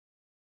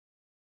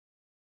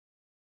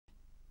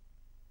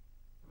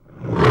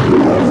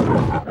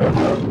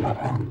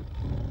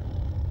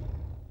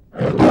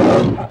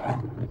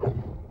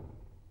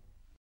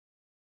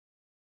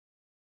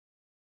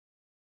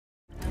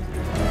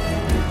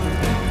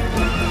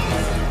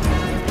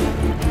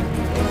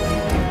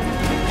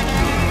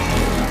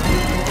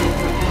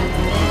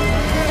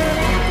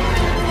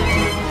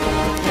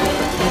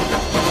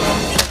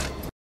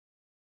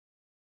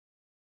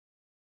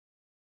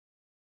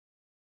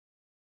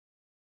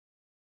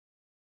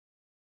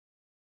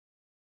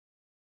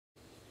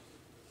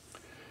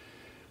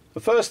The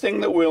first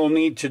thing that we'll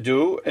need to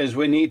do is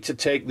we need to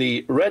take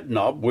the red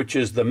knob, which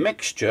is the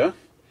mixture,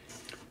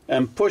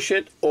 and push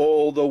it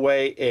all the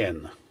way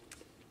in.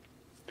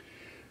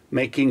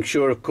 Making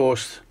sure, of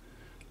course,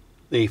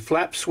 the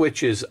flap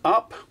switch is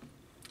up,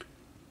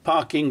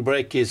 parking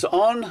brake is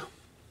on.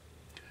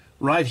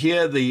 Right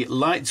here the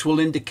lights will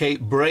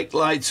indicate brake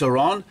lights are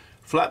on,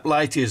 flap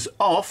light is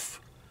off,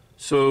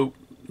 so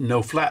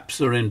no flaps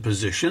are in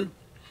position.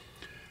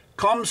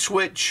 COM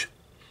switch,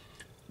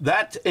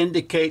 that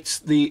indicates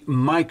the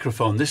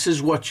microphone. This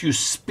is what you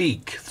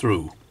speak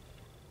through.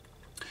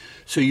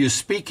 So you're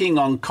speaking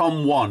on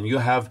COM1. You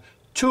have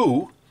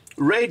two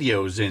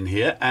radios in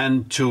here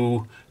and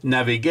two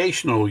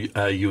navigational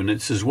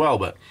units as well.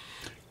 But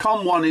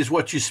COM1 is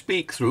what you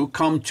speak through.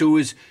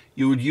 COM2 is,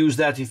 you would use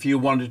that if you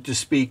wanted to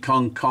speak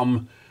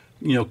on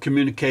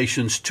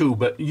communications 2.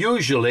 But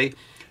usually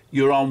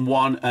you're on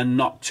 1 and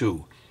not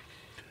 2.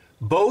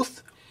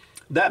 Both,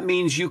 that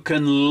means you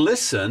can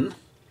listen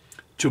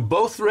to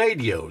both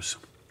radios.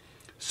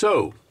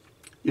 So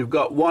you've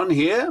got one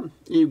here,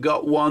 you've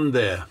got one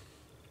there.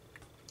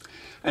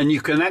 And you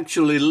can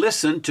actually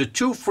listen to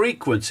two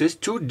frequencies,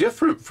 two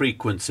different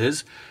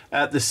frequencies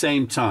at the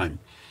same time.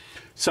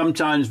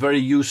 Sometimes very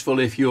useful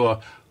if you're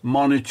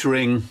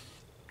monitoring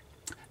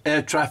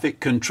air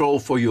traffic control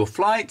for your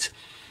flight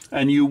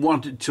and you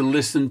wanted to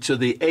listen to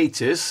the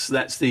ATIS,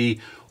 that's the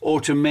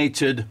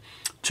Automated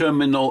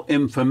Terminal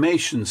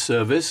Information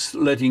Service,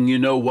 letting you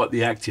know what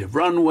the active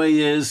runway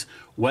is,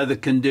 weather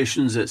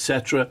conditions,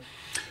 etc.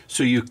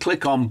 So you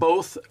click on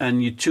both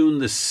and you tune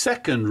the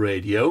second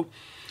radio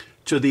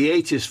to the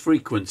ATIS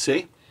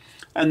frequency,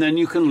 and then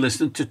you can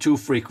listen to two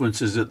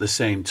frequencies at the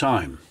same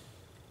time.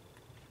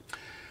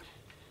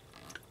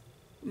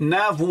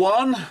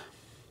 NAV1,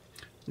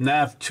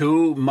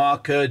 NAV2,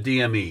 marker,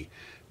 DME.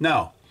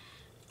 Now,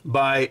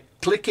 by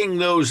clicking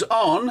those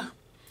on,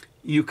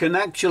 you can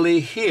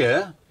actually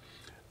hear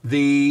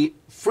the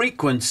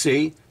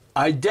frequency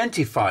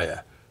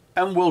identifier,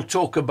 and we'll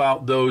talk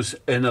about those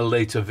in a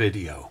later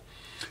video.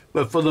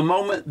 But for the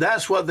moment,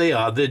 that's what they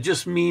are. They're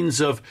just means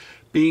of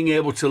being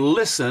able to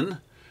listen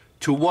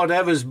to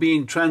whatever's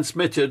being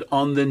transmitted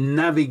on the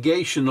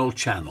navigational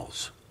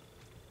channels.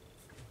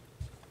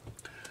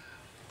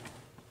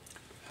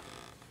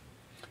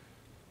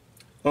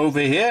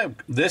 Over here,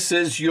 this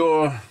is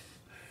your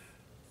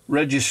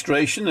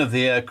registration of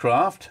the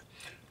aircraft.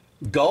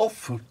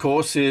 Gulf, of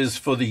course, is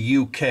for the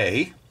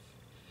UK.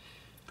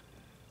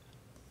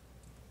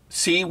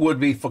 C would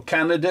be for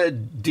Canada,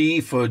 D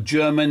for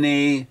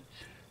Germany,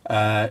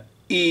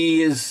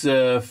 E is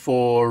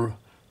for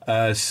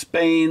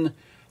Spain,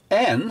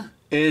 N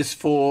is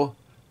for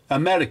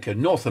America,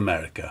 North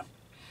America.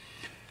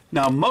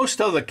 Now,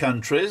 most other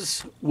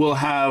countries will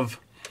have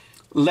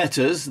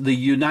letters. The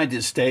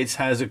United States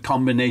has a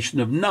combination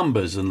of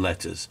numbers and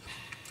letters.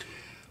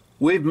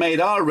 We've made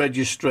our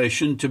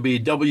registration to be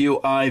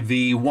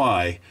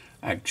WIVY.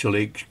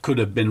 Actually, it could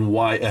have been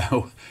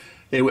Y.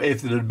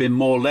 If there had been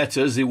more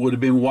letters, it would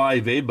have been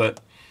YV. But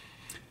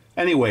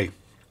anyway,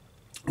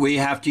 we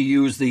have to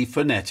use the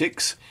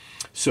phonetics.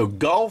 So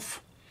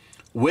Golf,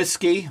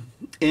 Whiskey,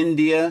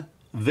 India,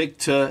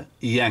 Victor,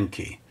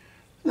 Yankee.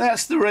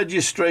 That's the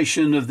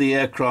registration of the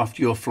aircraft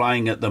you're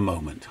flying at the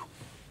moment.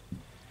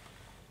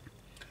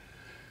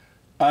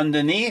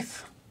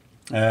 Underneath,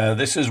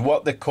 this is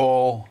what they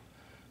call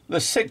the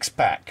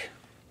six-pack.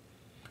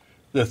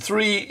 The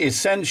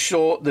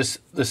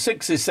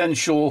six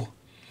essential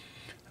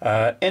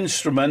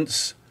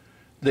instruments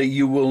that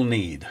you will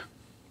need.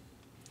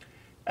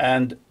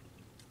 And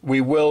we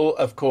will,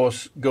 of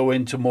course, go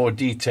into more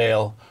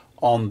detail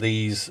on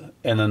these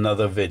in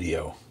another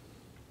video.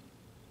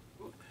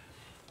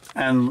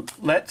 And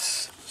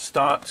let's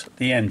start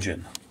the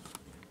engine.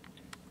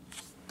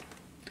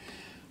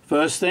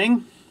 First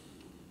thing,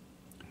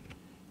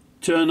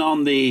 turn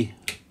on the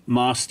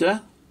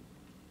master.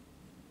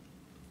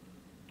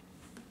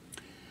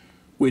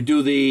 We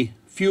do the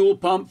fuel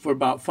pump for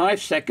about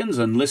 5 seconds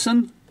and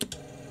listen.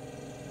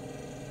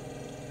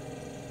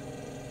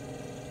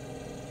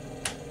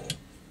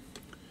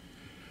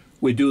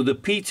 We do the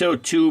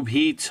pitot tube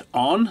heat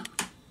on.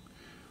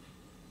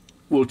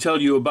 We'll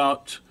tell you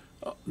about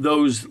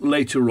those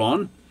later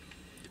on.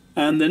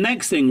 And the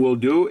next thing we'll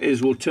do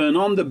is we'll turn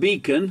on the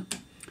beacon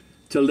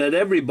to let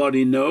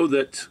everybody know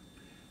that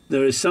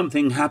there is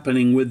something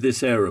happening with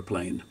this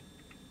aeroplane.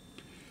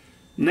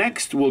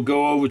 Next, we'll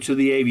go over to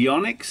the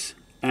avionics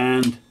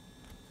and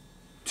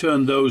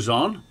turn those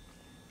on,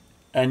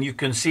 and you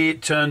can see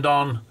it turned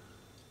on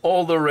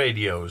all the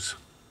radios.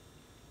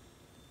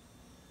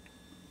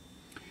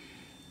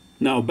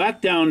 Now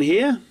back down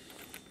here,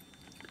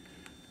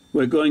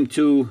 we're going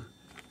to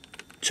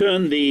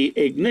turn the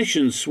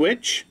ignition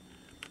switch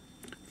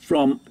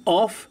from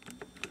off.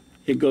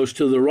 It goes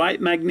to the right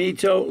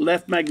magneto,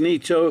 left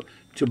magneto,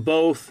 to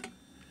both,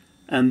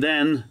 and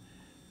then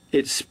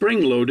it's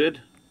spring loaded.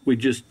 We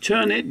just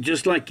turn it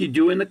just like you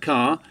do in a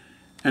car,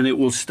 and it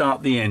will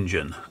start the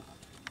engine.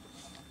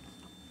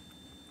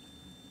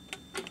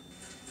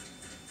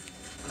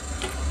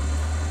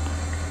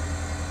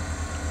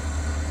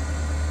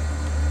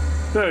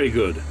 Very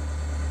good.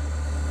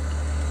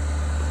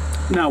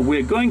 Now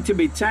we're going to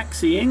be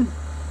taxiing,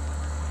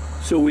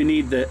 so we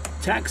need the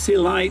taxi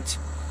light,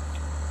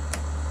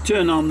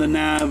 turn on the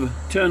nav,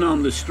 turn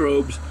on the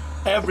strobes.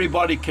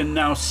 Everybody can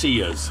now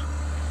see us.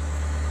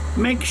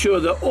 Make sure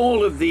that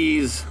all of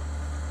these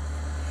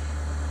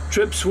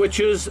trip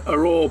switches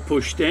are all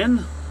pushed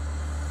in,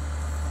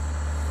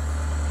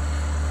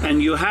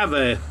 and you have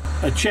a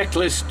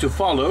checklist to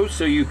follow,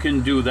 so you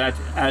can do that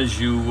as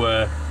you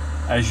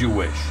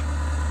wish.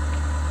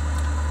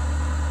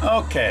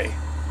 Okay.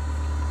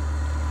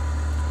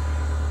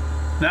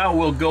 Now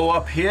we'll go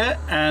up here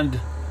and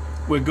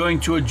we're going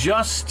to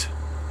adjust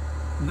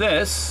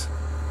this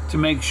to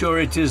make sure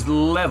it is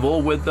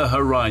level with the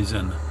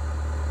horizon.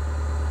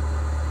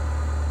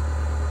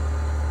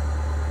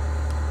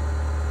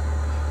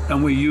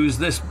 And we use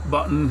this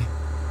button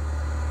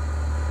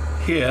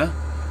here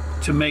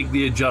to make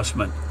the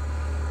adjustment.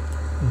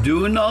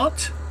 Do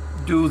not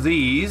do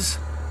these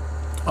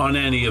on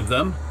any of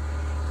them,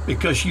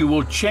 because you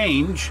will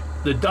change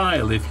the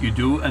dial if you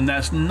do, and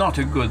that's not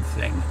a good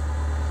thing.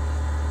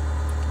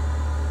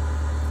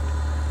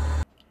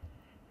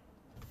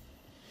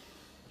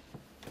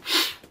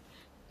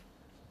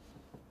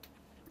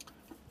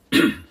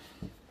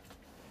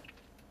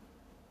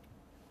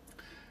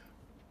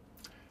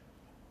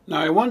 Now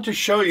I want to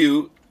show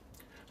you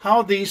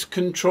how these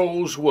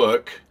controls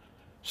work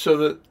so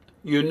that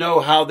you know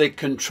how they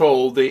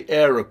control the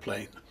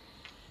aeroplane.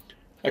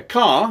 A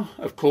car,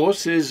 of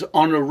course, is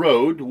on a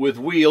road with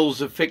wheels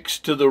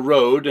affixed to the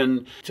road,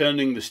 and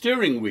turning the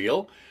steering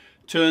wheel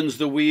turns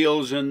the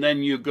wheels, and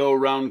then you go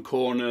around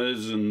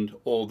corners and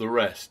all the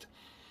rest.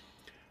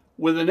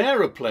 With an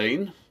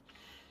aeroplane,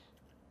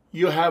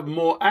 you have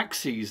more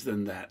axes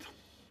than that.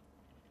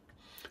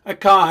 A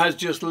car has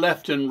just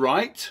left and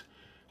right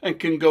and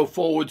can go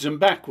forwards and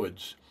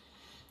backwards.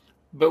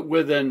 But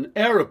with an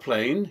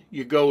aeroplane,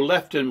 you go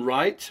left and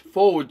right,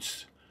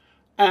 forwards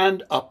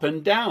and up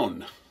and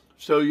down.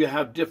 So you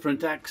have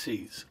different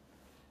axes.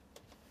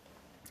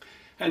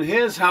 And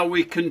here's how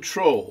we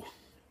control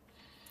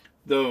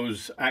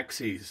those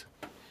axes.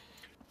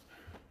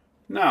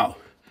 Now,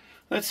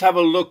 let's have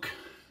a look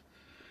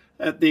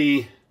at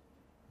the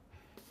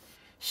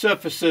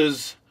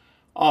surfaces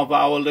of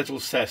our little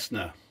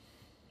Cessna.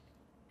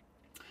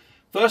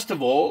 First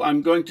of all,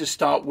 I'm going to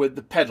start with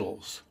the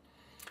pedals.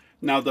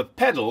 Now the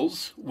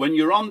pedals, when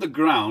you're on the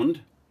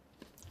ground,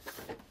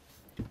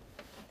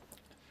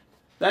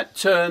 that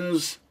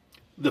turns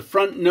the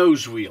front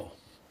nose wheel.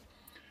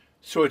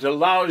 So it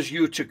allows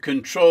you to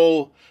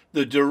control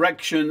the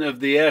direction of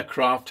the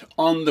aircraft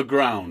on the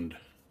ground.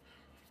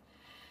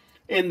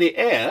 In the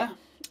air,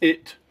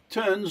 it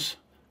turns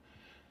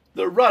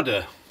the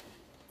rudder.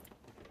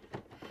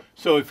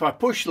 So if I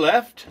push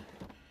left,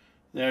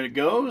 there it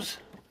goes.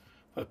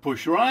 If I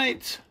push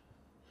right,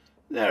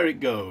 there it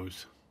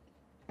goes.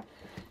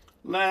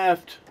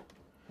 Left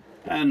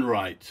and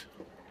right.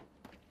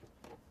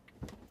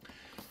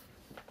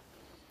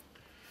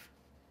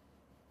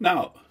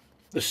 Now,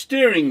 the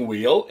steering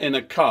wheel in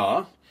a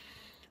car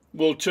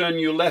will turn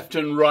you left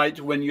and right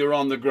when you're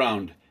on the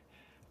ground.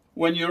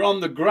 When you're on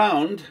the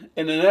ground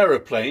in an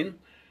aeroplane,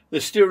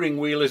 the steering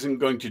wheel isn't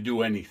going to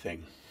do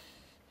anything.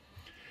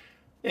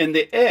 In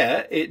the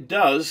air, it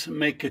does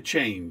make a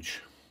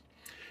change.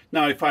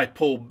 Now, if I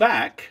pull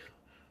back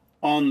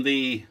on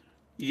the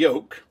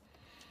yoke,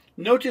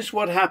 notice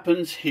what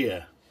happens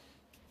here.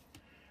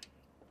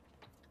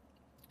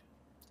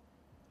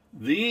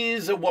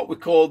 These are what we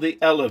call the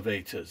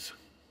elevators.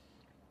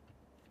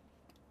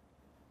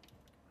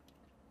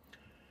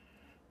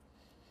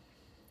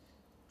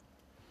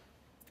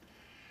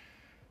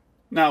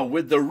 Now,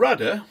 with the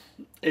rudder,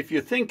 if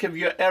you think of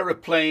your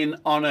aeroplane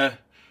on a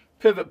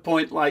pivot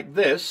point like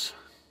this,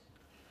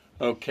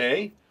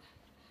 okay,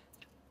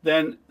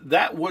 then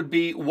that would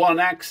be one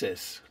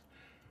axis.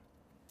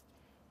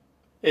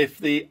 If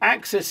the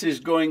axis is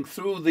going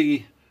through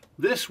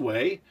this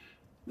way,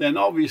 then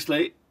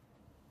obviously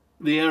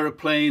the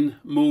aeroplane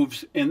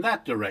moves in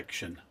that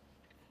direction.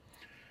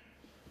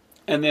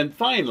 And then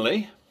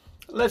finally,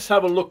 let's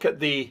have a look at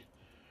the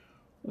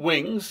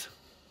wings.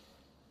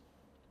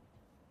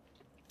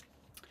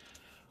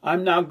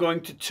 I'm now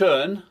going to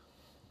turn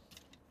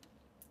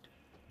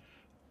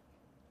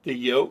the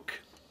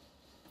yoke,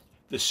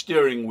 the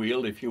steering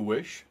wheel if you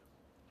wish,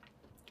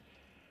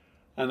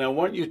 and I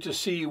want you to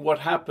see what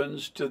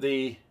happens to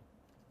the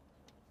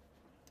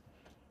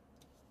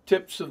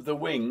tips of the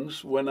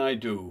wings when I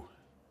do.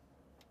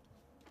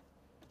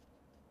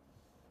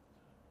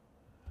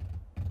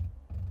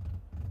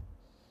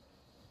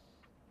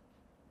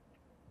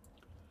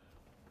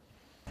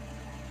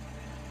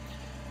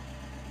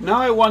 Now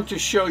I want to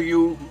show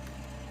you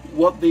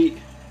what the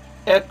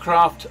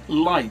aircraft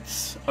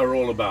lights are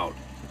all about.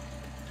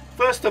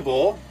 First of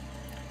all,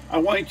 I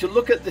want you to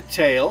look at the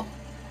tail.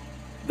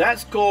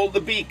 That's called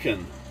the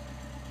beacon.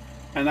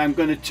 And I'm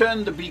going to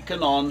turn the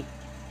beacon on.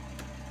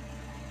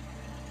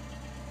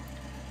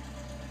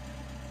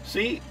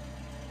 See?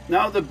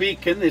 Now the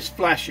beacon is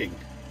flashing.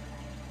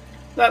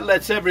 That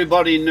lets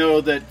everybody know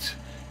that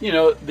you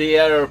know, the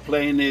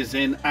aeroplane is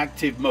in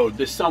active mode.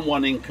 There's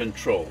someone in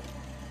control.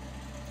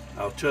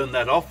 I'll turn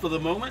that off for the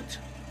moment.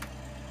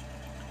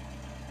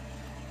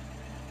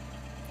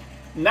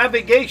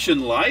 Navigation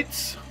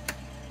lights.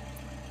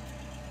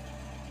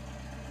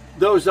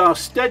 Those are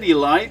steady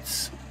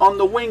lights on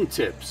the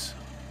wingtips.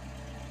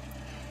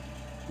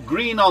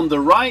 Green on the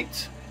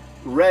right,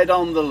 red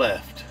on the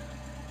left.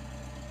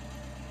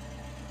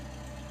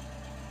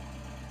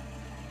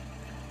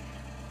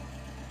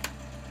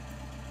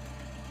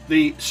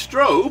 The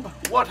strobe,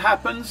 what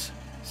happens?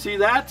 See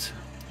that?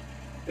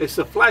 It's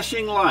a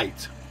flashing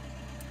light.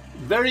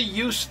 Very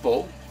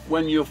useful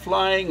when you're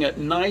flying at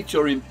night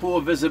or in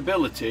poor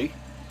visibility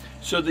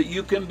so that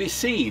you can be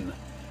seen.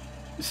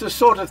 It's the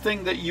sort of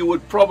thing that you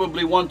would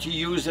probably want to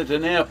use at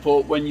an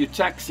airport when you're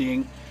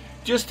taxiing,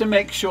 just to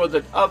make sure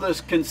that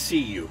others can see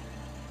you.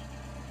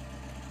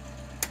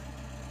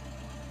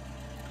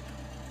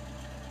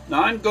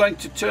 Now I'm going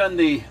to turn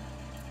the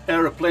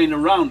aeroplane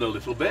around a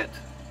little bit.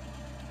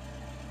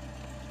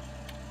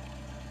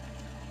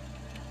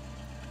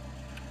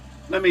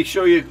 Let me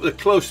show you the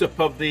close-up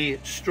of the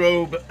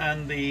strobe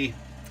and the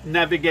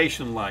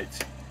navigation lights.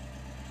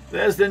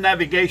 There's the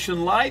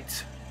navigation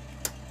light,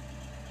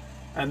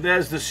 and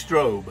there's the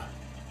strobe.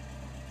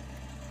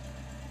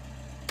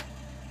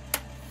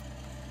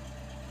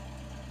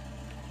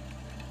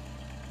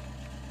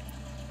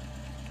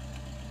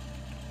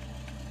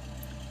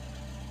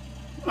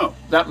 Oh,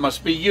 that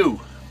must be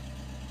you.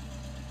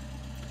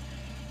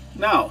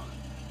 Now,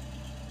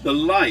 the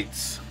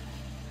lights.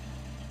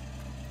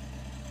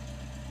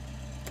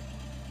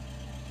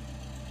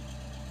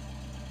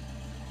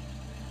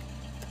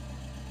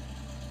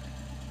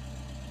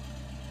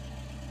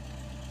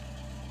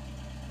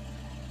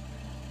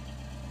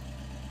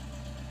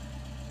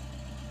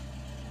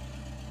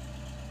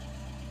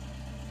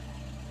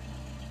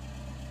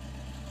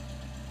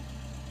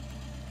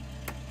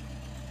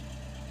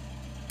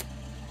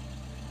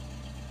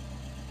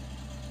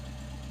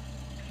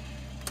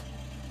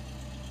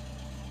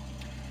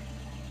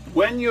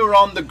 When you're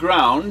on the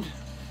ground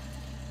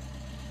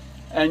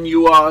and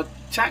you are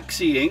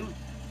taxiing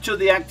to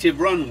the active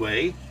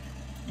runway,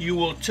 you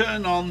will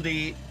turn on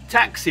the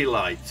taxi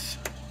lights.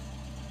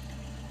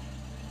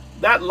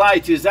 That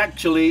light is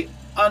actually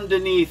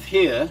underneath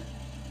here,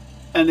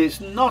 and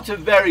it's not a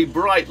very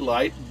bright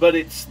light, but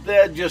it's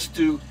there just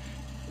to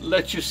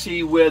let you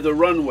see where the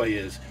runway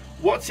is.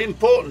 What's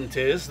important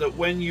is that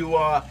when you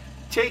are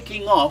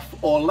taking off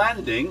or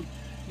landing,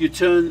 you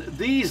turn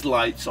these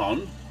lights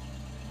on,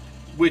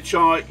 which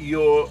are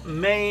your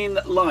main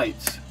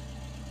lights.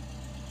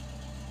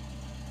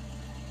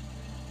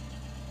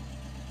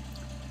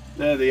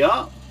 There they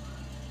are.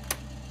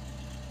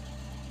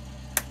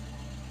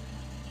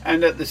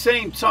 And at the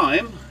same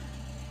time,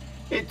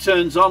 it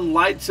turns on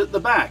lights at the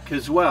back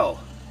as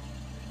well.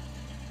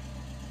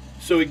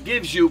 So it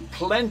gives you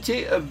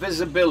plenty of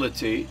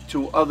visibility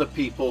to other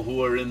people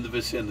who are in the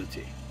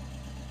vicinity.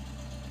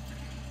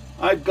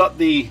 I've got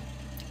the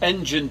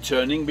engine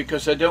turning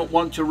because I don't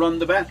want to run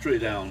the battery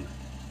down.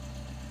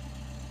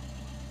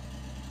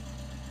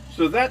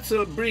 So that's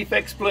a brief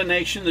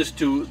explanation as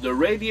to the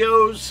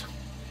radios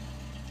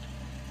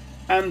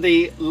and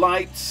the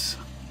lights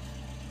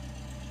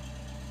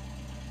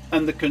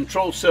and the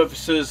control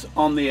surfaces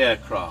on the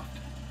aircraft.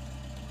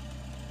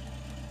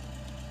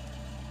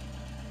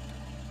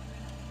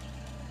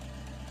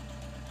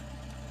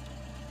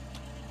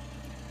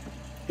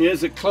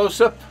 Here's a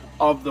close-up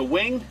of the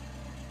wing.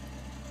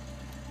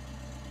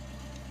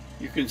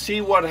 You can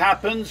see what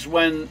happens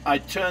when I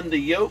turn the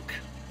yoke.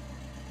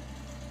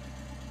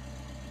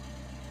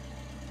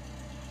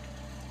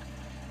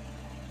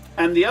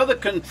 And the other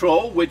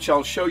control, which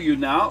I'll show you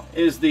now,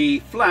 is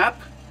the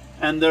flap,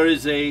 and there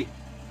is a,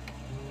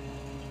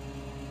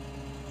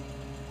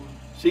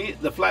 see,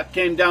 the flap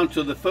came down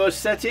to the first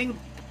setting.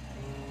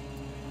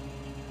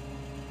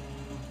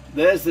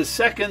 There's the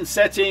second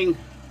setting,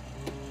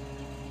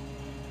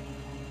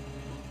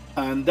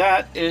 and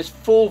that is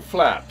full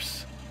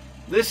flaps.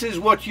 This is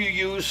what you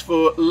use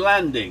for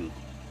landing.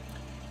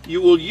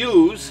 You will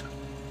use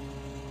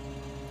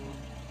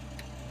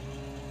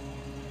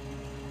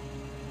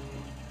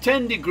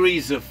 10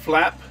 degrees of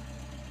flap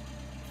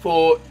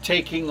for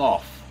taking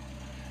off.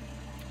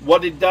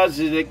 What it does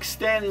is it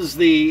extends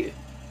the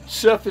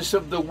surface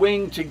of the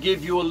wing to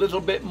give you a little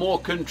bit more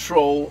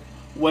control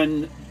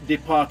when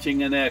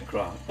departing an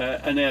aircraft,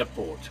 an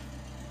airport.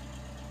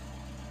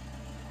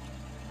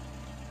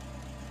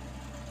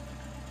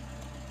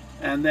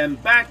 And then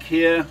back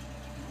here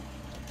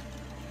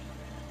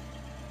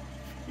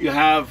you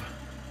have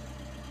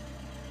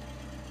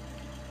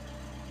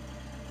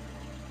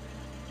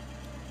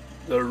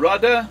the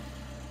rudder,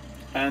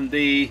 and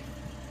there's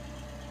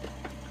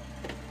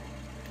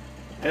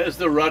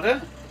the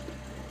rudder,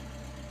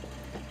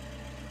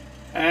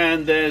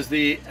 and there's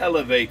the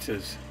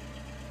elevators.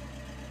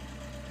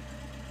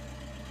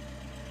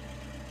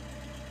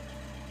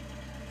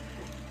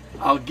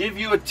 I'll give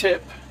you a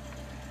tip.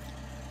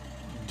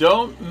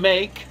 Don't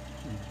make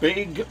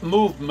big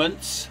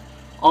movements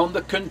on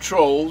the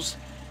controls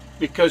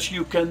because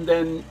you can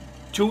then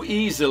too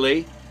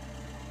easily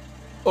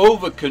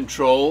over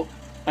control,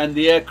 and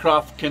the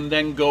aircraft can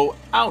then go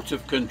out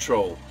of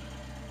control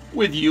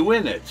with you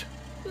in it.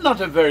 Not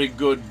a very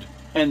good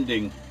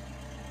ending.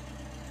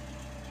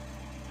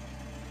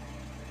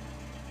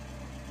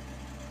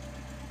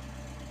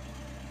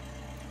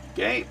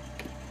 Okay,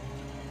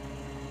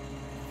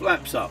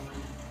 flaps up.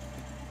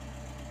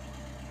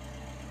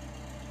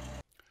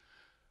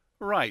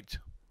 Right,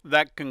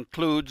 that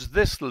concludes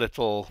this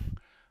little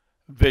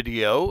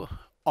video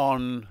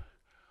on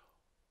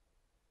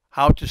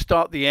how to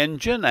start the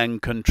engine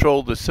and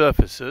control the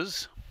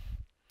surfaces.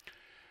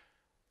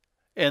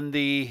 In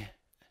the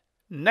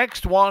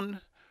next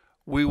one,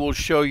 we will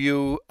show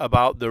you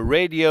about the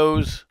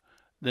radios,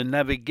 the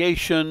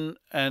navigation,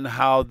 and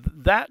how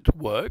that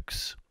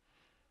works.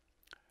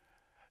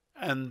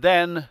 And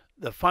then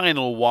the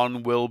final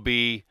one will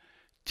be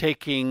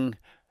taking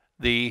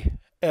the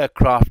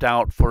aircraft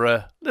out for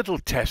a little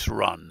test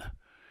run.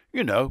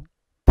 You know,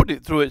 put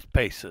it through its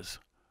paces.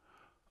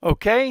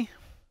 Okay?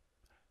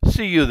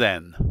 See you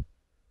then.